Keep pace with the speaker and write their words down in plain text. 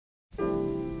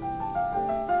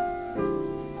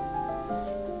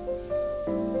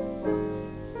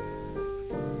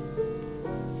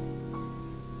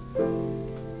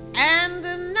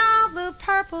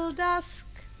till dusk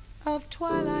of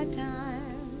twilight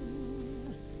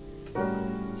time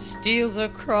steals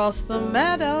across the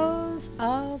meadows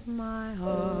of my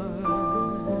heart.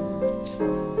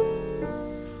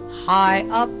 High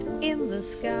up in the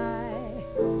sky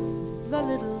the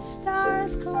little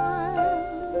stars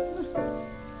climb,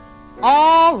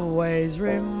 always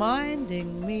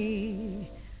reminding me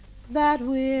that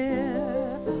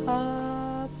we're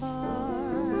apart.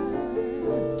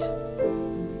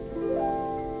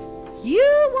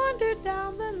 You wander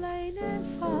down the lane and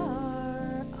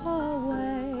far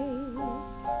away,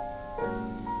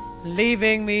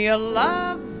 leaving me a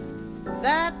love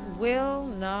that will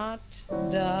not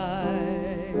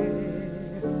die.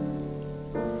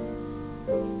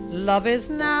 Love is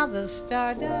now the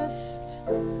stardust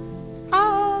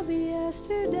of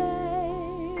yesterday,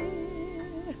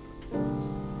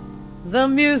 the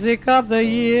music of the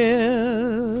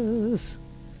years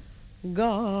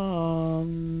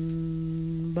gone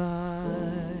by.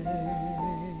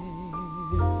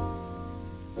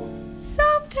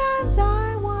 Sometimes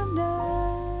I wonder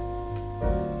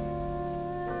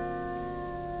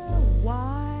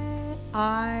why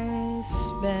I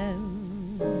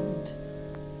spend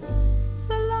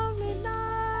the lonely night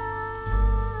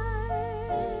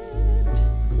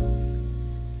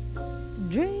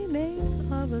dreaming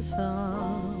of a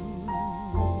song.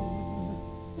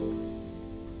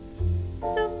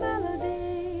 The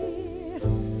melody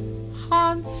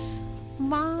haunts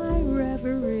my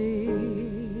reverie,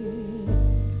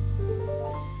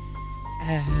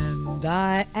 and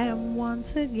I am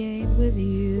once again with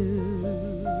you,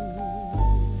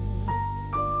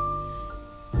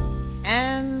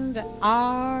 and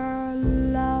our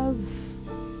love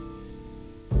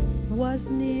was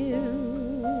new,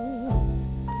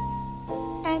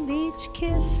 and each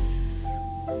kiss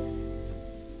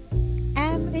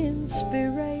an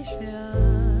inspiration.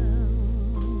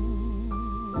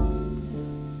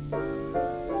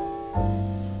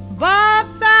 But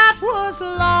that was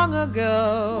long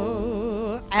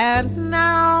ago, and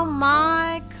now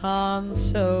my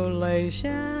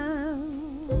consolation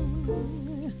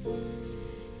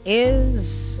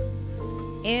is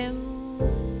in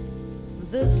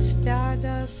the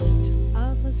stardust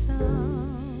of a song.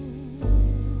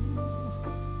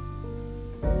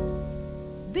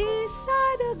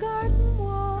 Beside a garden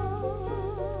wall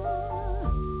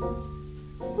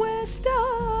where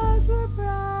stars were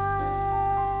bright,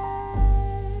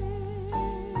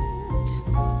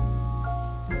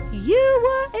 you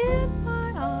were in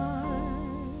my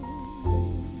arms.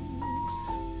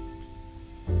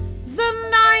 The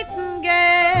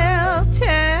nightingale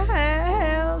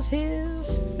tells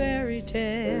his fairy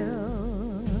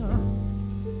tale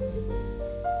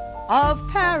of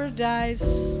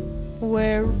paradise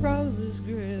where roses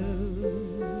grew.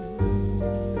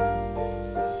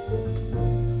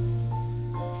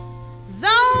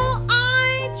 Though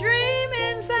I dream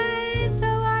in vain,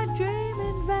 though I dream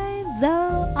in vain,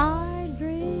 though I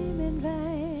dream in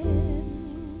vain,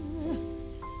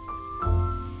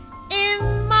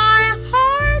 in my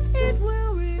heart it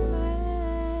will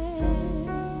remain,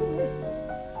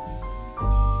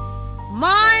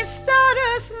 my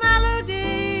stardust melody,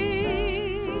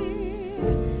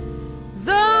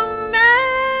 the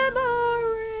memory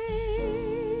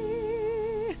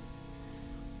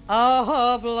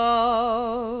of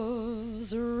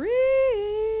love's